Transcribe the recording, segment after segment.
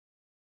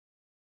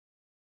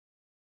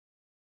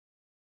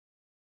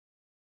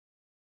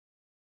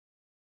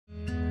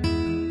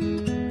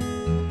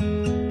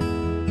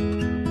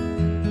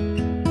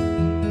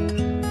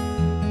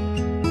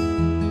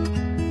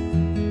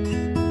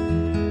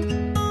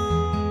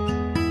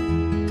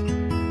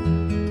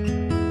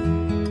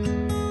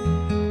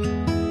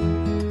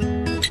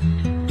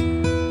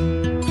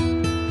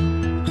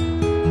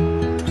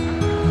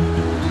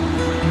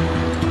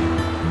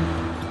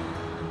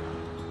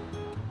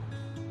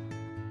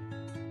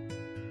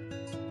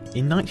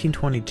In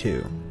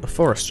 1922, a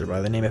forester by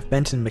the name of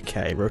Benton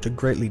McKay wrote a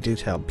greatly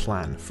detailed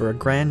plan for a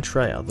grand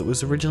trail that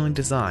was originally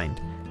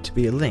designed to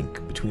be a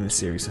link between a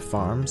series of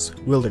farms,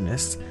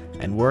 wilderness,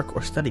 and work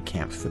or study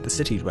camps for the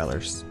city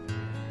dwellers.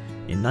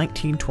 In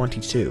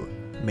 1922,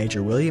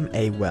 Major William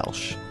A.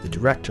 Welsh, the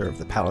director of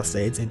the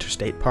Palisades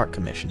Interstate Park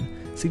Commission,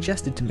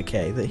 suggested to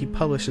McKay that he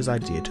publish his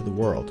idea to the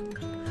world.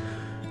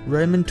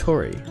 Raymond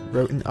Torrey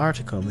wrote an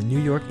article in the New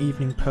York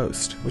Evening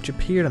Post, which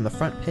appeared on the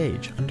front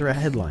page under a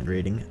headline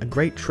reading, "A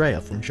Great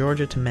Trail from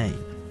Georgia to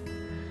Maine."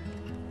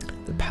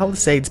 The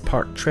Palisades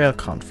Park Trail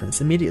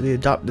Conference immediately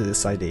adopted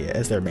this idea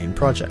as their main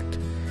project,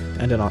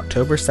 and on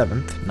October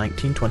 7,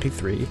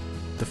 1923,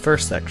 the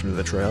first section of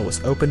the trail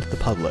was opened to the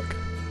public.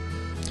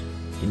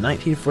 In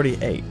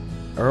 1948,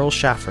 Earl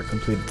Schaffer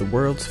completed the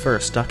world's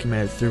first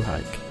documented thru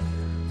hike.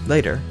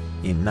 Later,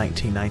 in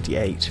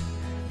 1998,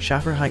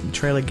 Schaffer hiked the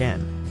trail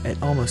again, at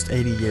almost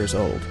 80 years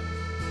old,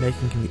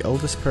 making him the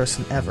oldest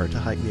person ever to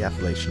hike the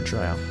Appalachian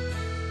Trail.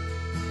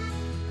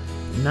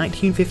 In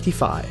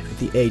 1955, at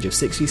the age of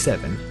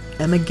 67,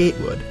 Emma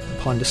Gatewood,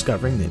 upon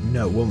discovering that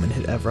no woman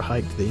had ever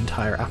hiked the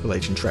entire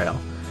Appalachian Trail,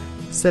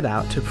 set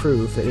out to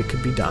prove that it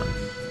could be done.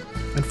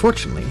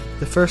 Unfortunately,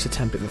 the first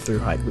attempt at the thru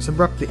hike was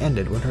abruptly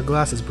ended when her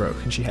glasses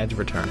broke and she had to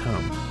return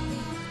home.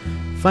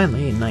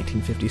 Finally, in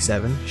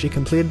 1957, she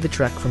completed the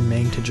trek from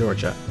Maine to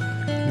Georgia.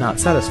 Not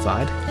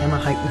satisfied, Emma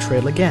hiked the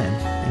trail again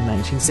in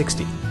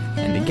 1960,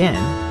 and again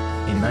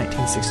in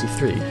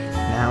 1963,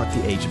 now at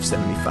the age of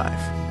 75.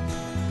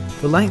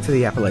 The length of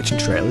the Appalachian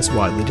Trail is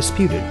widely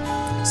disputed.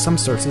 Some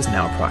sources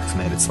now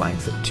approximate its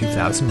length at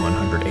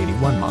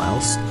 2,181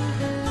 miles,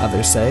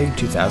 others say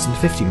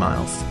 2,050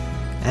 miles,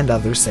 and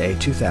others say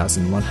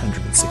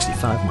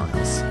 2,165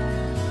 miles.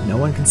 No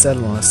one can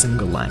settle on a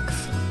single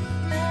length.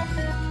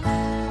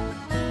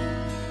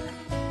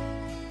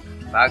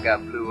 I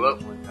got blew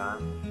up one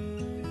time.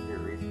 Here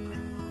recently.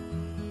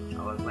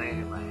 I was laying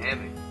in my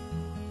hammock.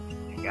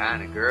 A guy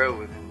and a girl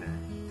was in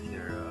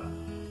their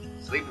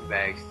sleeping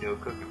bag still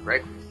cooking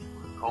breakfast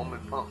with Coleman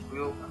pump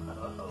fuel.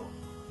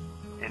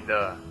 And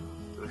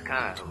it was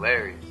kind of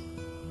hilarious.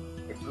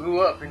 It blew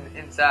up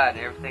inside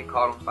and everything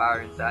caught on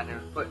fire inside and they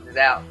was putting it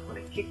out. But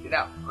they kicked it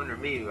out from under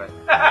me right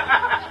now.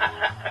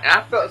 And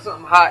I felt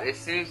something hot as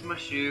soon as my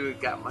shoe,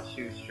 got my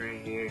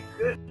shoestring here.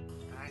 Good.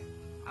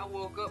 I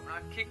woke up and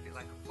I kicked it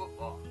like a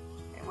football.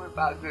 It went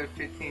about a good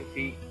 15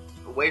 feet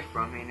away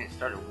from me and it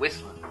started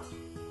whistling.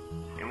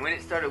 And when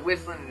it started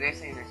whistling, the next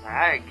thing they said,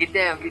 "Alright, get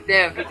down, get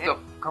down, get down."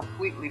 A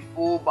completely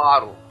full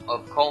bottle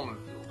of Coleman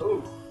fuel.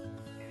 Ooh.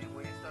 And then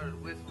when it started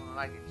whistling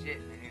like a jet,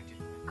 man, it just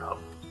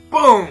went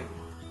boom!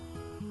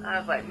 I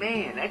was like,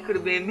 man, that could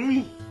have been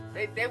me.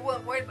 They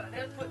wasn't worried about,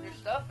 they was putting their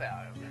stuff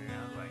out over there.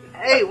 I was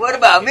like, hey, what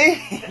about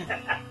me?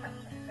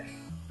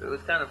 So it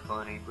was kind of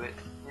funny, but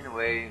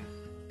anyway.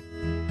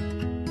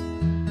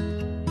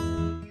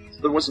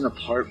 There wasn't a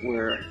part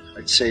where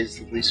I'd say it's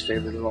the least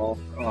favorite at all,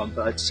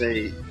 but I'd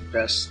say the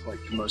best, like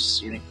the most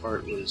scenic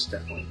part was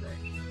definitely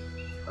Maine.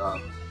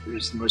 It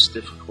was the most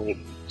difficult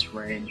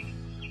terrain,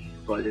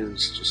 but it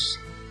was just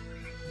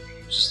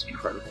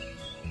incredible.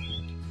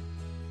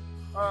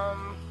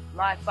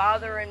 My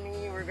father and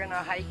me were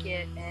gonna hike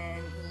it,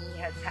 and he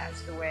had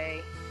passed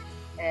away,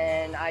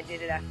 and I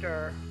did it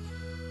after.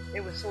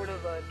 It was sort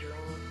of a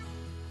dream.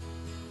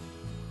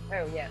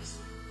 Oh yes,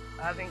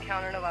 I've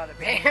encountered a lot of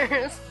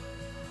bears.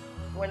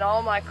 When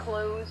all my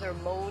clothes are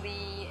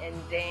moldy and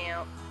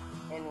damp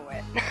and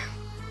wet.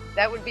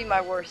 That would be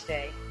my worst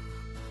day,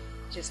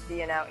 just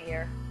being out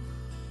here.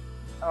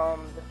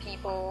 The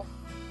people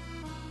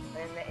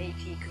and the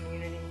AT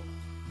community.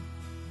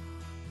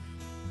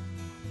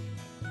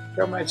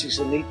 Trail magic's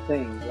a neat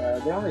thing.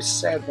 The only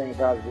sad thing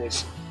about it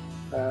is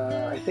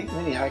I think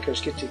many hikers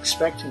get to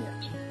expecting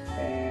it,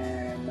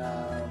 and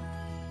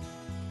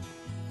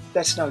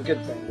that's not a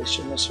good thing. They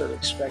shouldn't necessarily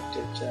expect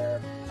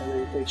it.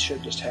 It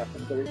should just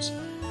happen. But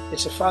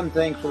it's a fun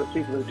thing for the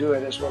people who do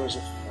it, as well as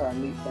a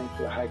neat thing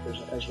for the hikers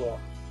as well.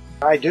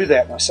 I do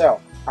that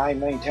myself. I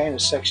maintain a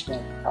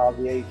section of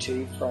the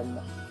AT from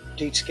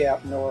Deets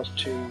Gap north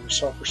to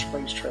Sulphur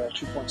Springs Trail,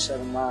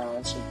 2.7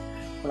 miles. And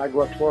when I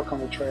go up to work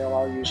on the trail,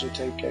 I'll usually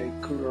take a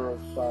cooler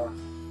of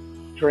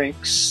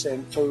drinks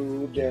and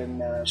food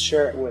and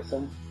share it with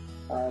them.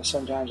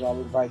 Sometimes I'll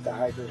invite the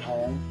hikers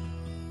home.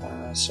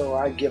 So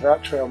I give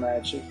out trail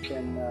magic,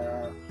 and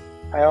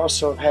I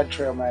also have had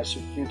trail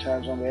magic a few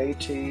times on the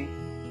AT.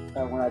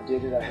 When I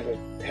did it, I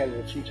had it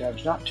a few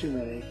times, not too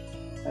many,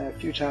 and a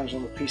few times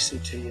on the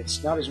PCT.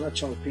 It's not as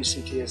much on the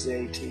PCT as the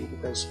AT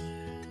because,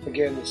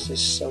 again, it's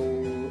just so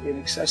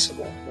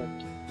inaccessible.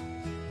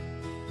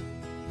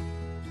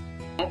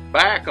 But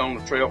back on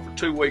the trail for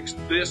 2 weeks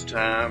this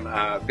time.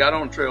 I got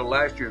on the trail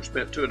last year and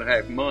spent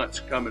 2.5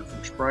 months coming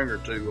from Springer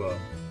to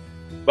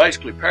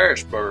basically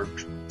Parisburg,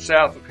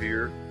 south of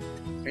here.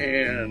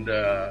 And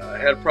I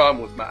had a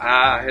problem with my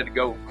eye. I had to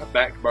go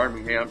back to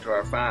Birmingham to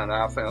our Fine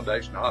Eye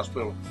Foundation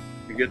Hospital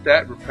to get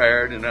that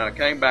repaired. And then I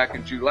came back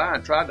in July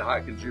and tried to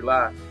hike in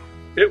July.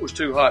 It was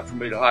too hot for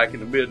me to hike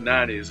in the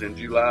mid-90s in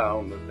July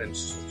in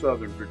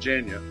southern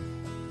Virginia.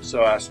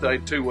 So I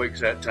stayed 2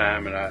 weeks that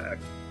time, and I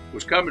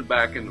was coming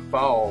back in the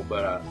fall,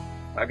 but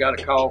I got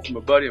a call from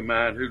a buddy of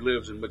mine who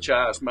lives in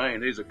Machias,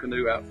 Maine. He's a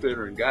canoe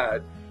outfitter and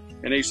guide,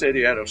 and he said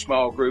he had a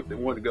small group that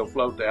wanted to go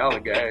float the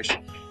Allagash.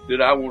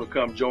 Did I want to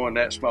come join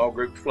that small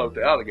group to float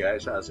the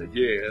Allagash? I said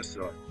yes.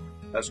 So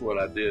that's what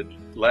I did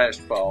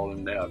last fall,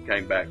 and now I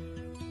came back.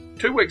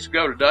 2 weeks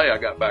ago today, I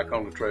got back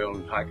on the trail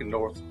and hiking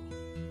north,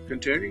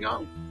 continuing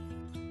on.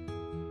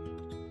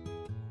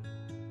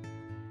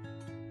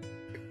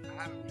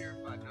 I haven't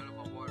purified none of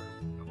my water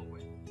the whole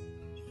way.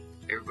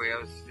 Everybody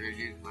else, they're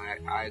using my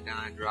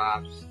iodine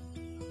drops,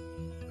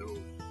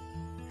 little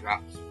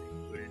drops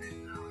put in it,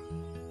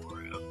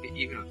 or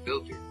even a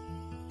filter.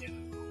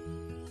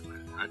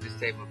 I just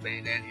take my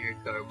bandana here,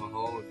 cover my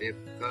hole, dip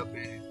the cup in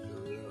it,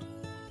 fill it up.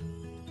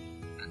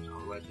 That's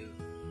all I do.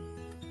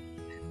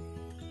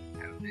 And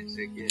haven't been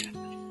sick yet.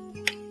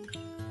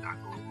 Knock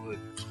on wood.